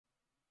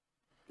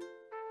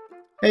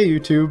Hey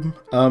YouTube!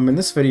 In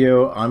this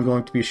video, I'm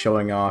going to be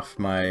showing off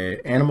my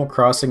Animal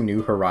Crossing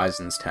New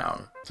Horizons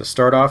town. To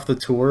start off the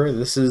tour,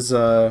 this is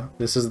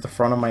the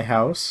front of my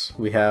house.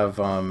 We have,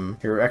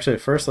 here, actually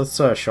first let's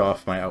show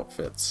off my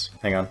outfits.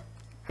 Hang on,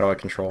 how do I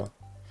control?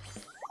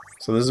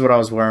 So this is what I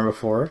was wearing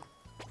before.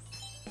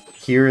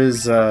 Here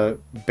is,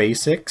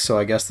 basic, so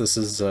I guess this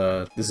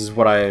is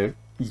what I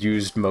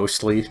used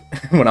mostly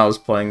when I was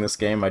playing this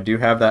game. I do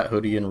have that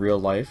hoodie in real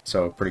life,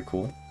 so pretty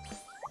cool.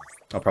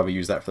 I'll probably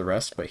use that for the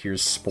rest, but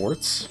here's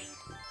sports.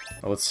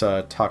 Let's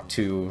talk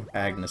to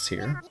Agnes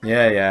here.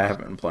 Yeah, I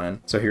haven't been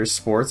playing. So here's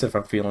sports if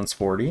I'm feeling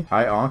sporty.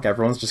 Hi, Onk.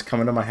 Everyone's just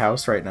coming to my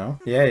house right now.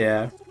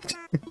 Yeah.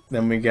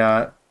 Then we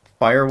got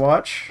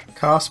Firewatch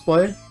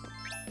cosplay.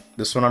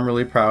 This one I'm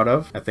really proud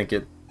of. I think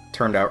it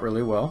turned out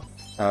really well.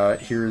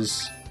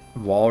 Here's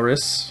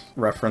Walrus,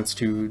 reference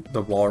to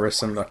the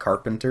Walrus and the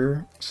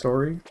Carpenter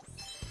story.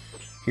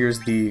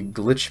 Here's the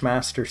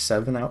Glitchmaster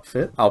 7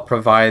 outfit. I'll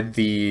provide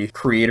the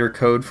creator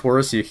code for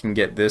us so you can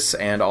get this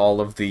and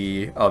all of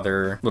the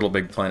other Little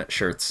Big Planet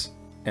shirts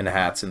and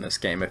hats in this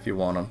game if you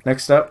want them.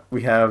 Next up,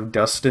 we have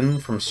Dustin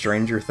from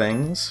Stranger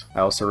Things.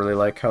 I also really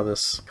like how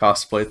this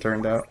cosplay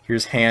turned out.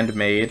 Here's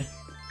Handmade,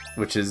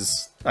 which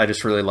is, I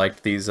just really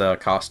liked these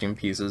costume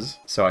pieces,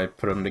 so I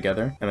put them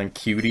together. And then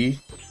Cutie,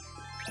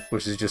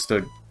 which is just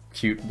a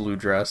cute blue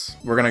dress.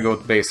 We're gonna go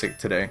with basic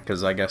today,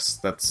 because I guess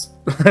that's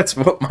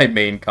what my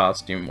main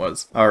costume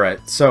was.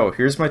 Alright, so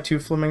here's my two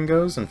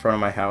flamingos in front of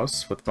my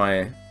house with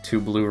my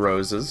two blue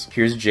roses.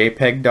 Here's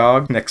JPEG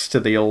Dog next to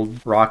the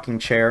old rocking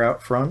chair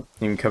out front.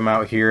 You can come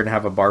out here and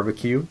have a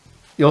barbecue.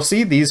 You'll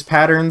see these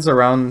patterns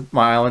around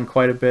my island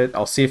quite a bit.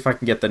 I'll see if I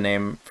can get the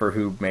name for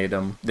who made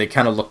them. They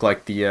kind of look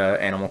like the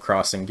Animal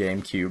Crossing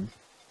GameCube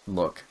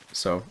look,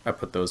 so I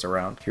put those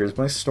around. Here's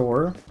my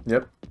store.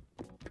 Yep.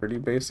 Pretty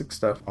basic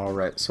stuff.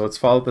 Alright, so let's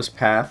follow this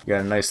path. You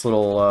got a nice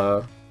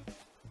little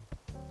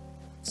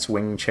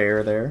swing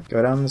chair there.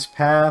 Go down this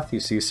path, you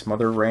see some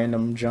other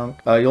random junk.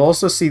 You'll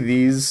also see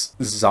these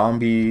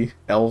zombie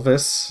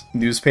Elvis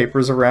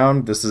newspapers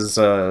around. This is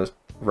a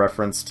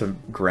reference to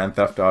Grand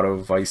Theft Auto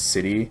Vice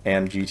City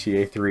and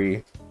GTA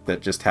 3 that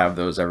just have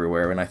those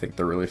everywhere, and I think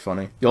they're really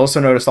funny. You'll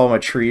also notice all my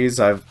trees,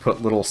 I've put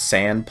little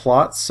sand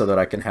plots so that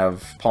I can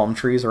have palm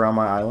trees around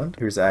my island.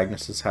 Here's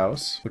Agnes's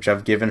house, which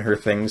I've given her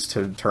things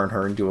to turn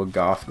her into a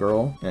goth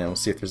girl, and we'll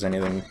see if there's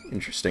anything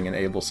interesting in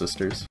Able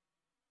Sisters.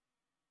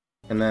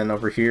 And then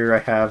over here I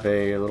have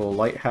a little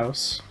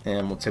lighthouse,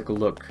 and we'll take a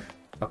look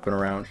up and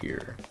around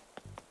here.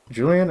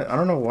 Julian, I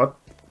don't know what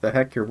the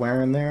heck you're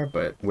wearing there,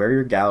 but wear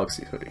your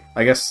Galaxy hoodie.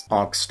 I guess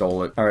Onk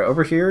stole it. Alright,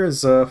 over here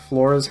is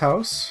Flora's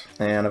house,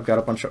 and I've got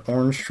a bunch of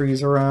orange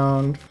trees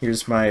around.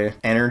 Here's my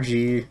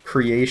energy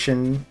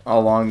creation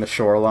along the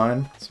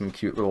shoreline. Some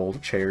cute little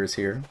chairs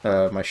here.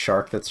 My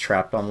shark that's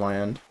trapped on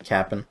land,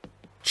 capping,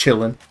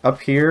 chilling. Up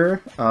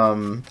here,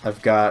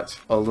 I've got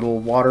a little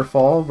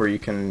waterfall where you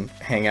can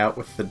hang out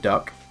with the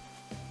duck.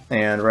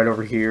 And right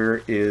over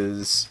here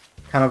is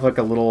kind of like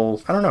a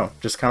little, I don't know,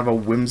 just kind of a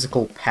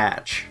whimsical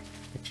patch,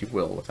 if you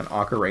will, with an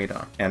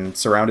ocarina, and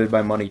surrounded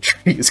by money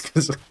trees,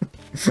 because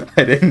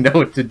I didn't know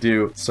what to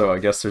do, so I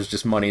guess there's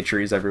just money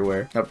trees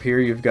everywhere. Up here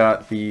you've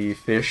got the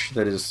fish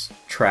that is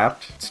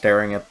trapped,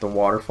 staring at the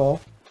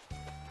waterfall.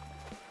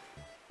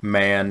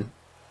 Man.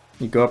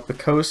 You go up the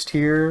coast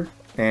here,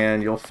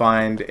 and you'll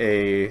find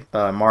a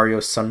Mario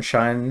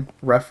Sunshine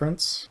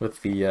reference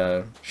with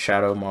the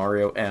Shadow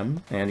Mario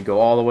M, and you go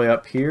all the way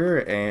up here,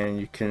 and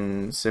you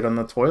can sit on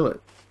the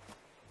toilet.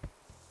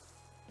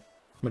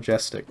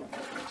 Majestic.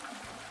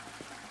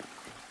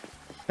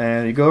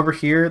 And you go over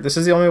here. This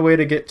is the only way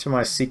to get to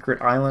my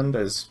secret island,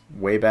 is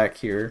way back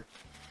here.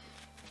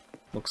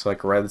 Looks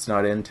like Red's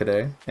not in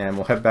today. And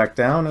we'll head back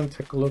down and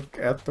take a look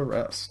at the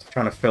rest.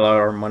 Trying to fill out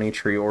our money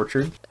tree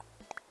orchard.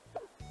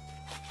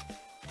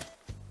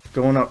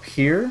 Going up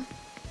here.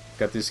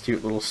 Got these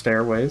cute little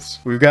stairways.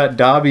 We've got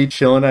Dobby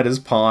chilling at his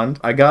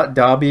pond. I got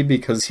Dobby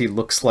because he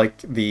looks like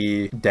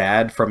the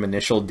dad from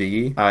Initial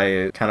D.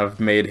 I kind of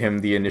made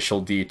him the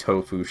Initial D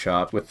tofu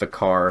shop with the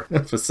car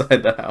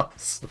beside the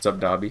house. What's up,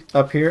 Dobby?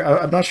 Up here,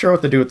 I'm not sure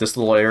what to do with this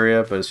little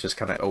area, but it's just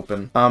kind of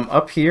open.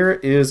 Up here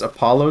is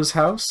Apollo's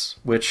house,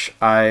 which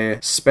I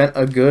spent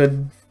a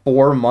good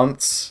 4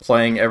 months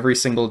playing every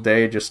single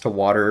day just to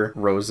water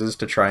roses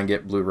to try and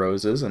get blue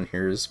roses, and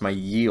here's my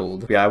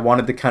yield. Yeah, I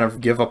wanted to kind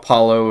of give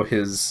Apollo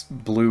his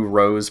blue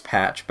rose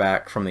patch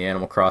back from the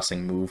Animal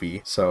Crossing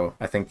movie, so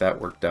I think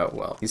that worked out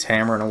well. He's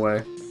hammering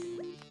away,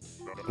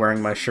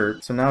 wearing my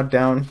shirt. So now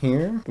down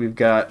here, we've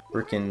got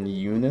frickin'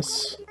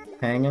 Eunice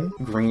hanging.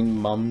 Green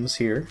mums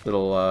here.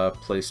 Little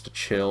place to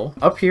chill.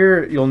 Up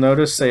here, you'll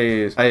notice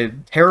I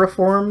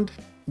terraformed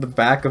the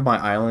back of my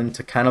island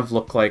to kind of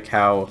look like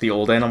how the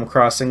old Animal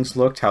Crossings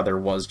looked, how there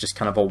was just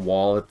kind of a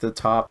wall at the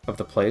top of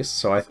the place.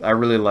 So I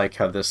really like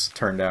how this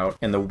turned out,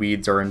 and the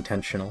weeds are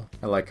intentional.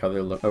 I like how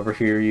they look. Over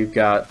here you've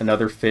got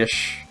another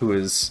fish who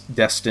is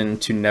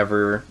destined to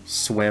never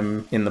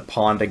swim in the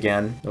pond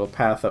again. Little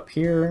path up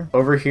here.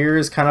 Over here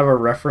is kind of a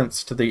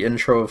reference to the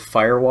intro of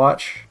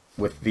Firewatch,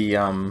 with the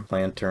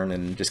lantern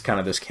and just kind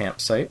of this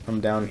campsite. From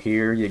down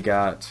here, you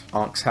got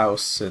Ank's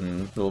house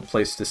and a little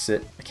place to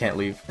sit. I can't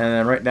leave. And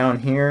then right down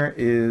here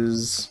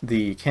is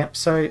the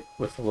campsite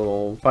with a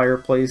little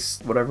fireplace,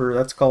 whatever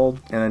that's called.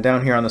 And then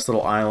down here on this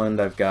little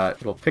island, I've got a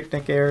little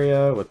picnic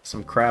area with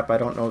some crap I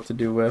don't know what to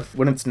do with.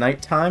 When it's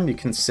nighttime, you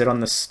can sit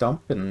on this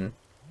stump and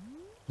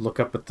look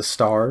up at the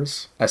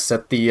stars. I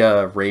set the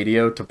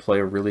radio to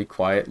play really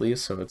quietly,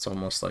 so it's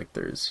almost like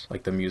there's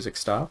like the music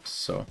stops,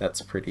 so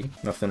that's pretty.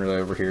 Nothing really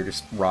over here,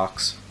 just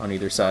rocks on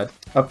either side.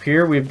 Up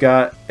here we've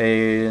got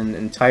an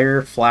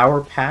entire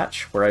flower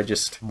patch where I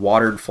just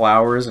watered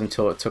flowers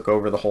until it took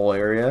over the whole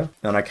area.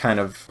 And I kind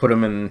of put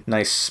them in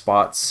nice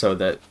spots so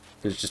that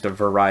there's just a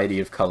variety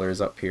of colors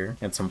up here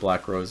and some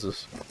black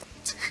roses.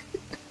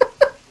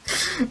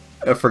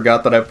 I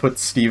forgot that I put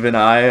Stephen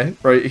I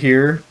right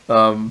here.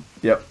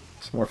 Yep.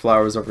 More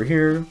flowers over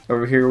here.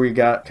 Over here we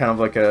got kind of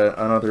like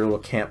another little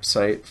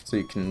campsite so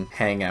you can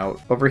hang out.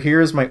 Over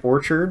here is my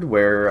orchard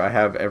where I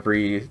have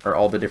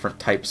all the different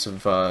types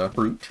of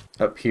fruit.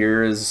 Up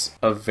here is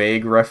a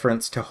vague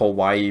reference to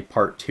Hawaii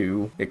Part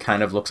 2. It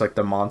kind of looks like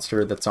the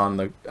monster that's on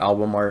the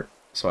album art,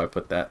 so I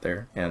put that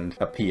there, and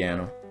a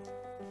piano.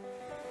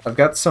 I've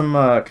got some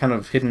kind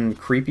of hidden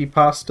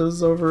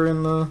creepypastas over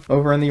in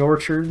the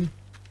orchard.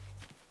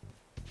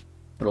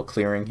 Little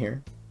clearing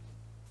here.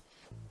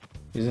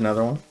 Here's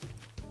another one.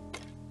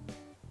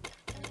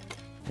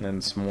 And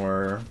then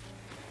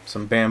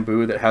some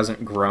bamboo that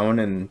hasn't grown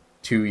in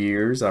 2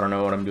 years. I don't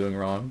know what I'm doing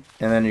wrong.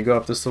 And then you go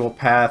up this little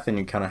path and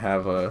you kind of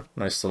have a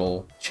nice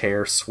little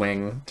chair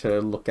swing to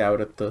look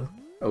out at the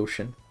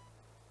ocean.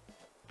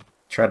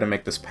 Tried to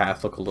make this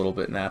path look a little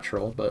bit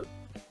natural, but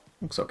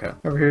looks okay.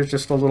 Over here is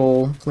just a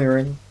little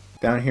clearing.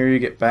 Down here you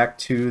get back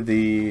to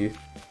the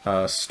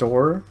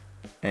store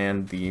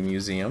and the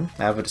museum.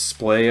 I have a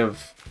display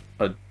of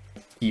a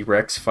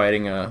T-Rex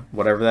fighting a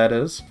whatever that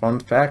is.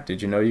 Fun fact,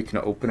 did you know you can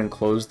open and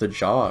close the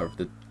jaw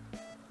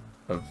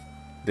of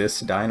this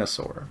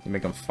dinosaur? You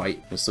make them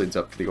fight. This leads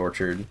up to the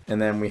orchard. And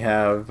then we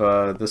have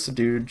this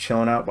dude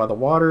chilling out by the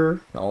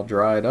water, all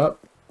dried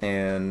up,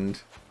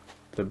 and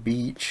the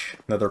beach,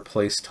 another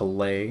place to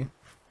lay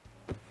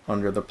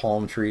under the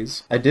palm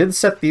trees. I did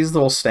set these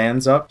little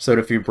stands up so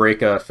that if you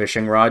break a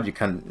fishing rod, you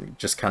can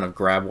just kind of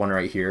grab one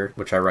right here,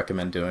 which I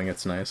recommend doing.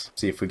 It's nice.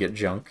 See if we get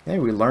junk. Hey,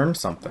 we learned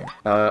something.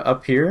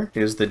 Up here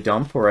is the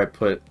dump where I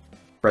put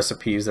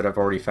recipes that I've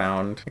already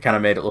found. I kind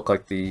of made it look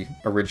like the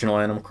original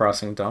Animal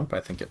Crossing dump.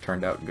 I think it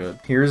turned out good.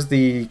 Here's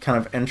the kind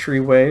of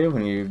entryway.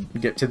 When you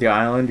get to the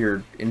island,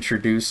 you're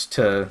introduced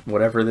to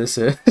whatever this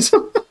is.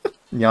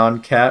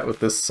 Nyan Cat with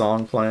this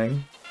song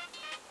playing.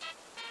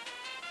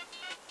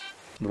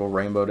 Little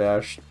Rainbow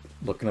Dash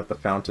looking at the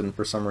fountain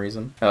for some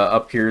reason.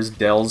 Up here's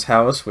Dell's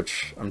house,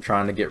 which I'm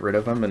trying to get rid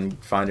of him and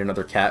find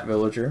another cat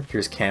villager.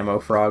 Here's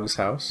Camo Frog's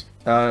house.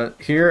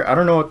 Here, I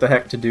don't know what the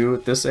heck to do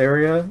with this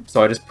area,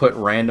 so I just put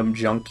random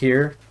junk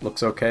here.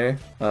 Looks okay.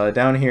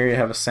 Down here you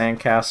have a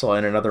sandcastle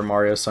and another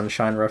Mario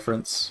Sunshine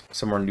reference.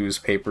 Some more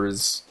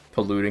newspapers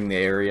polluting the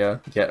area.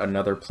 Yet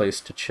another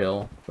place to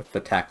chill with the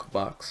tackle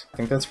box. I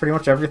think that's pretty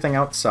much everything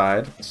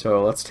outside,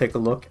 so let's take a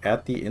look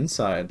at the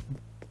inside.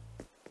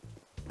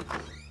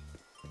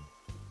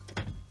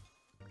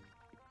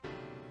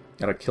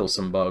 Gotta kill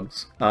some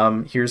bugs.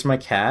 Here's my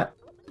cat.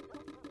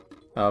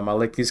 I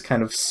like these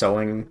kind of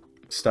sewing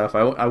stuff.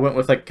 I went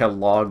with like a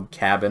log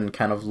cabin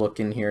kind of look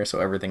in here, so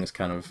everything's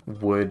kind of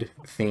wood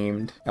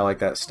themed. I like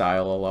that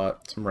style a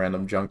lot. Some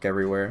random junk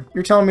everywhere.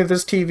 You're telling me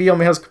this TV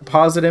only has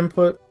composite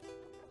input?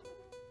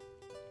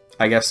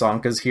 I guess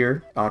Ank's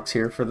here. Ank's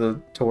here for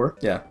the tour.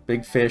 Yeah,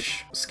 big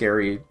fish,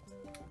 scary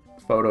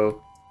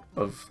photo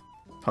of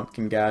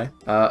pumpkin guy.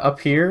 Up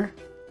here.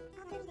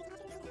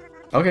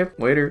 Okay,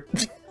 later.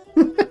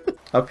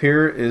 Up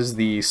here is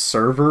the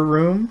server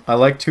room. I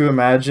like to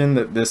imagine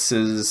that this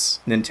is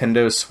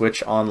Nintendo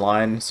Switch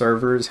Online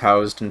servers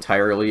housed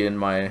entirely in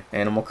my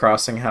Animal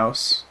Crossing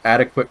house.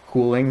 Adequate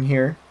cooling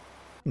here.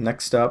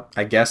 Next up,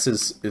 I guess,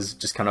 is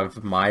just kind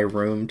of my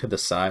room to the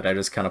side. I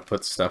just kind of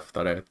put stuff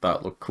that I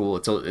thought looked cool.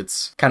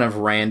 It's kind of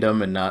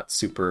random and not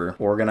super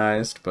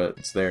organized, but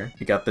it's there.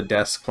 You got the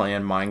desk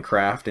playing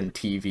Minecraft and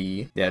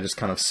TV. Yeah, just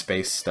kind of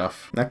space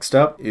stuff. Next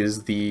up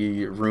is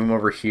the room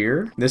over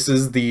here. This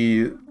is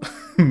the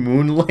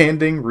moon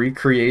landing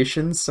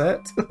recreation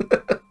set.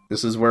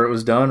 This is where it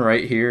was done,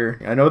 right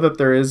here. I know that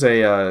there is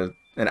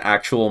an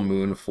actual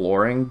moon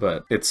flooring,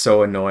 but it's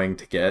so annoying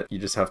to get. You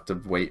just have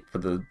to wait for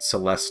the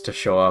Celeste to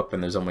show up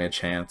and there's only a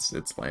chance.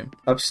 It's lame.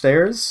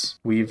 Upstairs,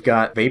 we've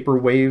got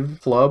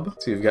Vaporwave Club.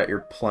 So you've got your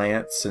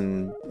plants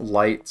and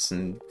lights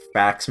and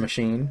fax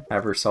machine.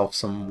 Have yourself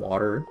some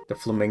water. The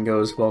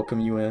flamingos welcome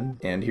you in.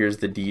 And here's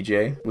the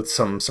DJ with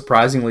some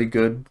surprisingly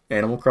good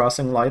Animal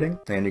Crossing lighting.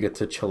 And you get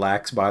to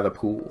chillax by the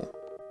pool.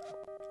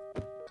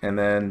 And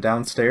then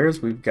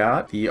downstairs, we've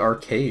got the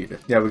arcade.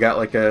 Yeah, we got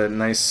like a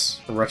nice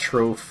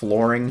retro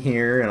flooring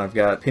here, and I've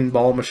got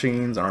pinball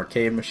machines and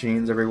arcade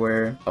machines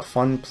everywhere. A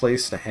fun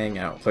place to hang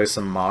out. Play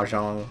some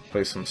Mahjong,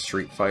 play some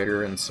Street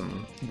Fighter, and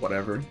some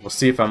whatever. We'll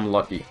see if I'm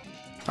lucky.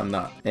 I'm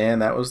not.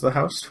 And that was the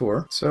house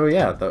tour. So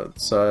yeah,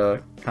 that's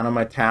kind of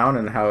my town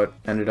and how it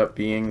ended up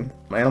being.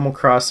 Animal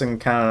Crossing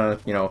kind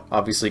of, you know,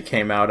 obviously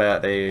came out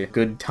at a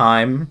good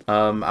time.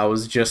 I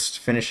was just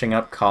finishing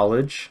up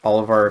college. All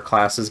of our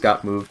classes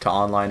got moved to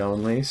online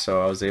only,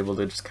 so I was able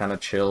to just kind of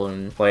chill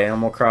and play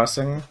Animal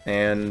Crossing.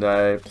 And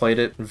I played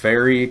it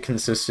very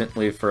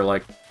consistently for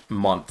like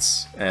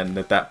months, and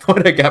at that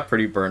point I got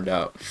pretty burned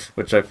out,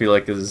 which I feel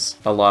like is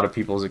a lot of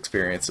people's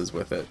experiences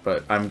with it.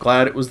 But I'm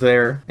glad it was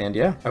there, and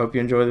yeah, I hope you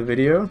enjoyed the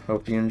video.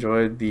 Hope you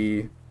enjoyed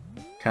the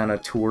kind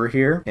of tour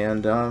here,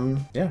 and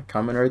yeah,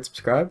 comment, rate,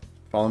 subscribe,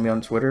 follow me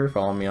on Twitter,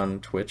 follow me on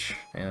Twitch,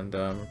 and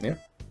yeah,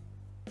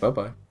 bye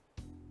bye.